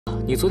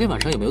你昨天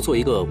晚上有没有做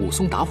一个武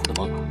松打虎的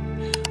梦啊？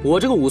我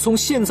这个武松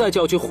现在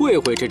就要去会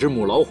会这只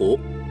母老虎。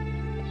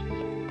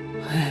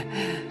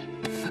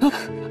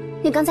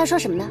你刚才说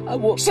什么呢？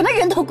我什么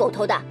人头狗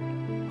头的，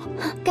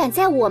敢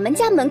在我们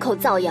家门口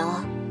造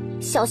谣，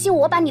小心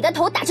我把你的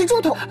头打成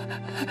猪头！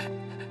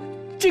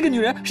这个女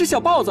人是小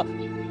豹子，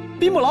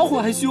比母老虎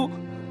还凶，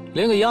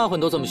连个丫鬟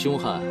都这么凶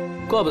悍，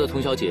怪不得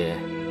童小姐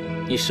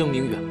你声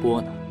名远播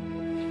呢。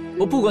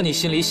我不管你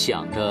心里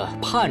想着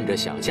盼着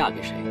想嫁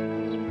给谁，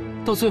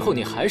到最后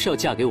你还是要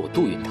嫁给我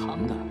杜允堂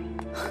的。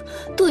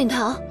杜允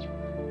堂，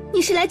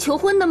你是来求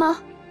婚的吗？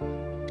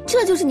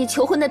这就是你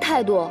求婚的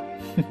态度？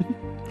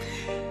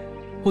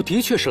我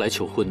的确是来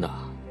求婚的，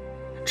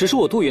只是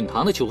我杜允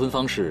堂的求婚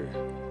方式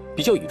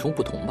比较与众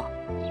不同吧。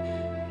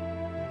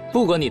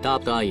不管你答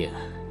不答应，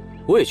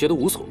我也觉得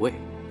无所谓。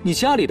你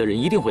家里的人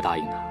一定会答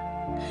应的，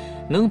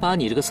能把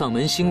你这个丧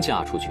门星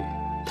嫁出去，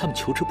他们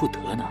求之不得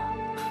呢。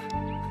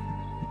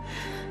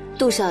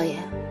杜少爷，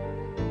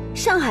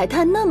上海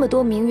滩那么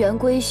多名媛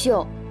闺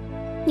秀，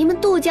你们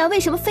杜家为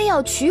什么非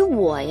要娶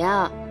我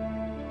呀？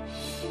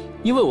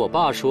因为我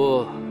爸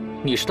说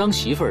你是当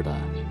媳妇儿的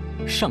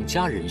上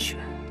佳人选。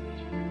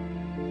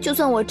就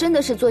算我真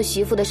的是做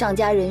媳妇的上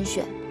佳人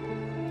选，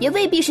也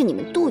未必是你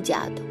们杜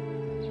家的。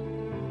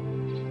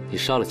你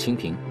杀了清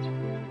平，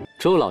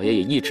周老爷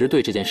也一直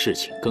对这件事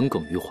情耿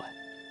耿于怀。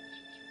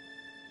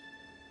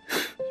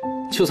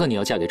就算你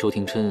要嫁给周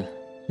廷琛，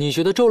你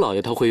觉得周老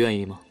爷他会愿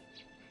意吗？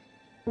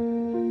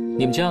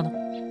你们家呢？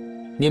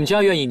你们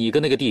家愿意你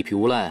跟那个地痞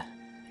无赖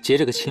结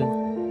这个亲吗？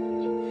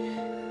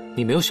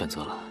你没有选择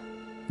了，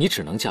你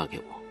只能嫁给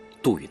我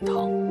杜允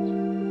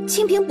堂。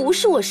清平不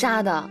是我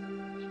杀的，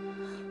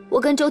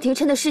我跟周廷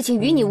琛的事情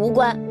与你无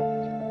关。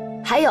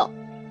还有，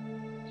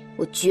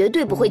我绝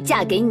对不会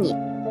嫁给你。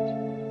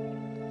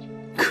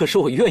可是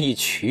我愿意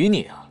娶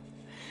你啊，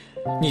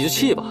你就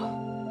气吧，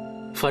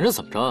反正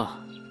怎么着，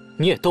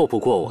你也斗不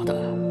过我的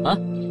啊！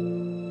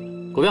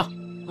股票，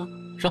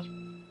上。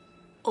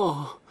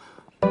哦。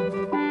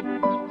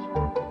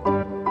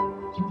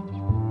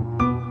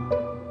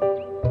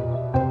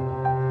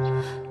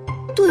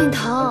杜允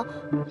堂，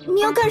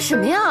你要干什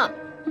么呀？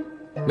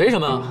没什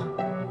么，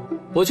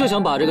我就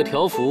想把这个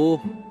条幅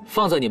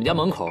放在你们家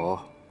门口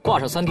挂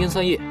上3天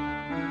3夜，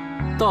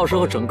到时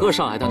候整个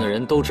上海滩的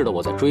人都知道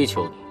我在追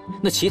求你，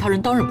那其他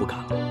人当然不敢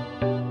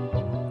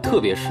了。特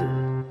别是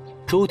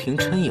周廷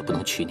琛也不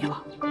能娶你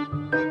了。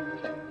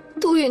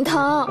杜允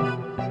堂，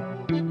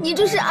你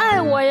这是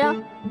爱我呀，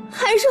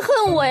还是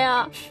恨我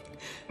呀？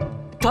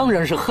当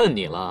然是恨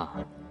你了，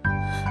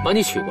把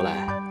你娶过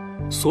来，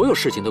所有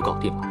事情都搞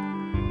定了。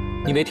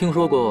你没听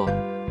说过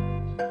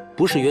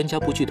不是冤家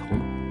不聚头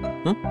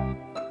吗？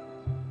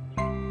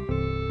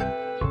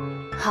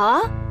好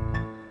啊，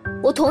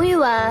我童玉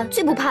婉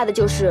最不怕的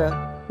就是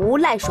无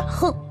赖耍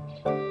横，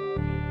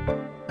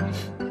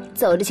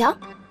走着瞧。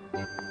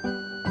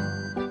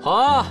好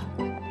啊，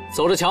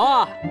走着瞧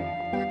啊，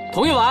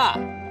童玉婉，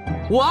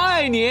我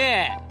爱你。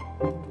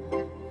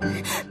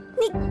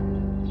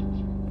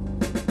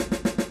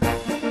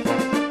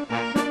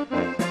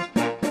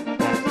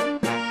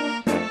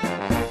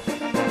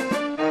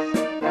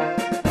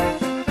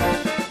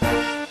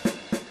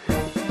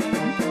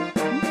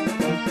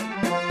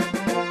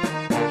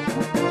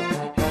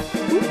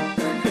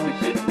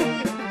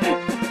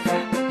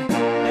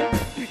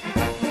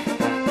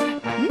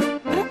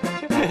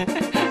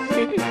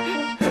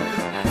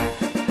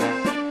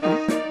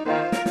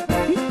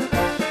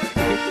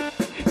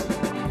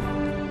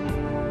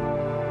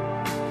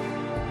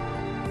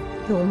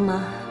龙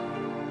妈，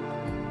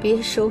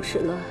别收拾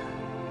了，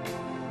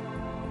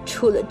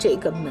出了这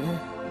个门，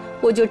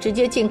我就直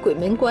接进鬼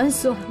门关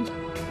算了。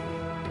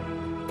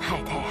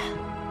太太啊，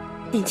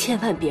您千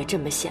万别这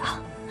么想，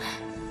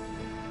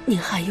您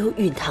还有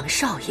允堂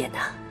少爷呢。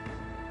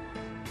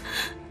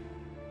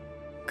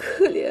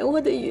可怜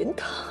我的允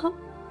堂，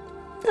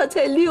他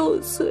才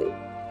6岁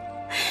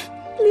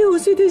，6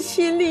岁的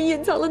心里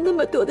隐藏了那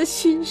么多的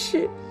心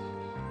事，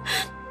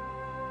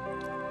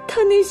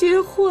他那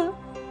些话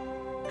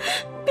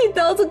比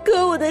刀子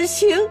割我的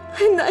心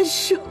还难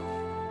受。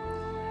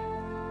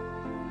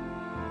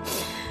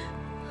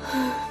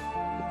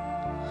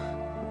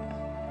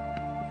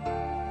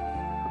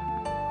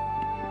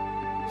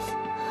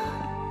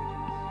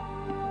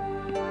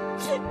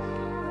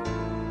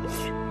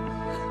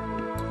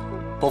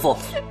伯父，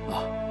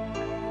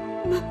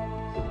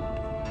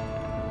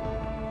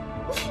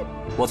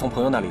我从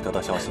朋友那里得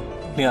到消息，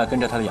令爱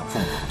跟着他的养父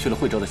母去了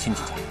惠州的亲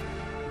戚家，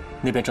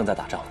那边正在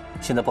打仗，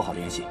现在不好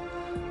联系。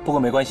不过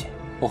没关系，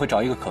我会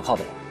找一个可靠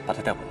的人把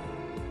他带回来。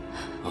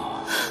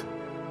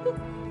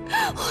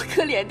我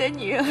可怜的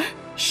女儿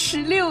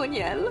16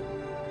年了，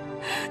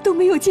都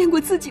没有见过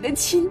自己的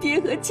亲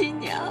爹和亲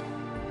娘。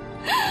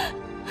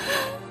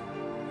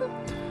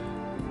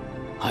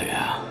阿元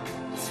啊，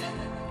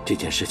这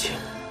件事情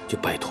就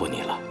拜托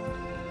你了。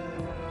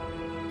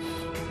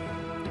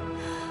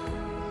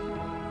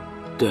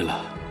对了，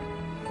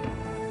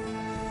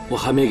我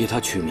还没给他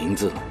取名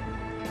字，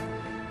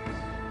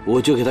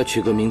我就给他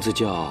取个名字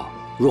叫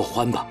若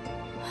欢吧。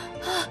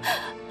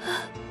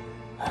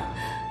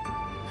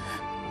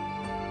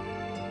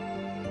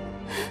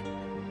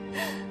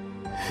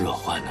若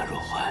欢啊，若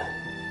欢，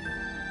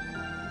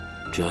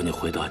只要你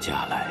回到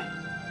家来，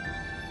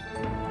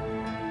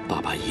爸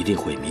爸一定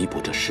会弥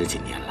补这10几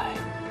年来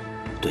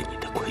对你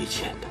的亏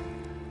欠的。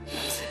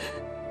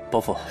伯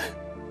父，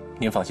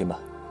您放心吧，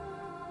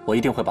我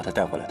一定会把他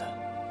带回来的。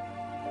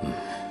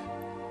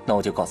那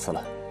我就告辞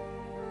了。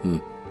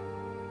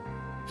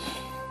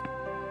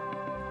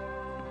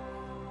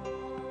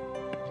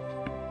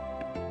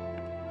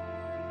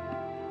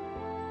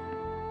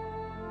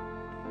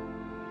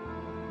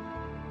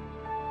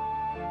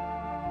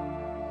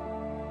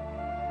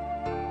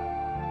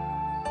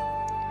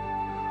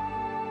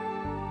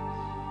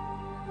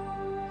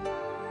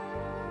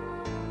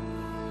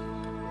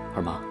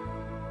二妈，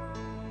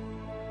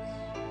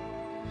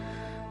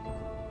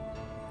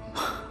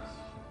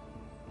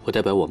我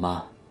代表我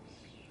妈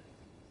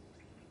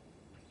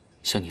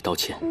向你道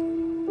歉。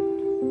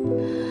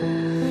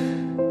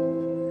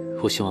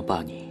我希望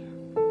爸你，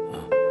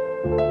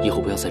以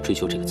后不要再追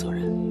究这个责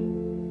任。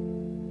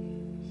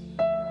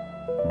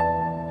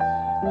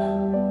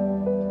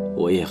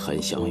我也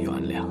很想原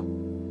谅，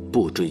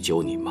不追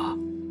究你妈，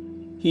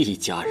一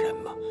家人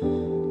嘛。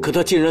可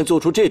她竟然做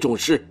出这种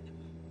事，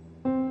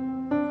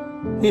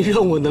你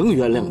让我能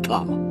原谅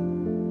她吗？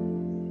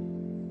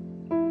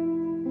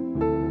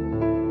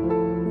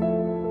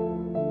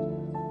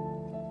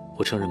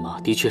我承认妈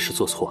的确是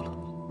做错了，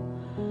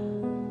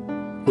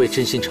我也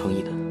真心诚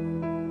意的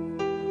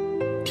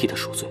替她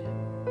赎罪。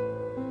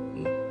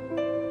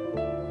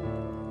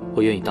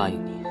我愿意答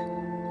应你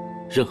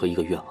任何一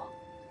个愿望，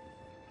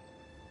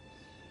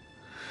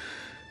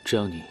只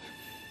要你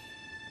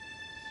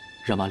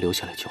让妈留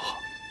下来就好。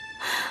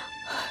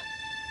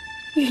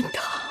云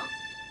堂，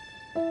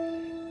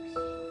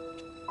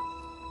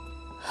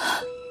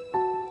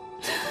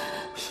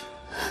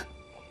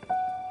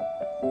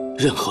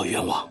任何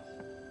愿望。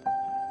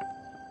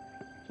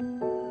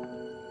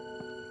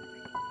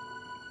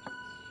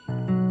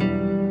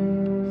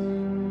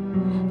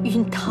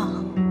云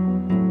堂，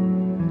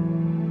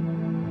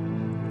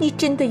你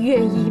真的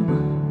愿意吗？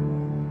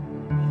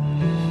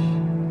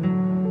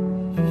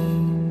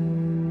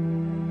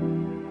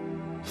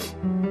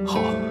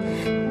好。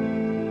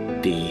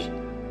第一，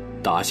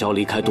打消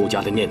离开杜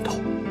家的念头；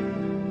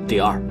第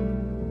二，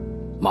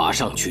马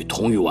上娶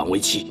童玉婉为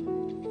妻。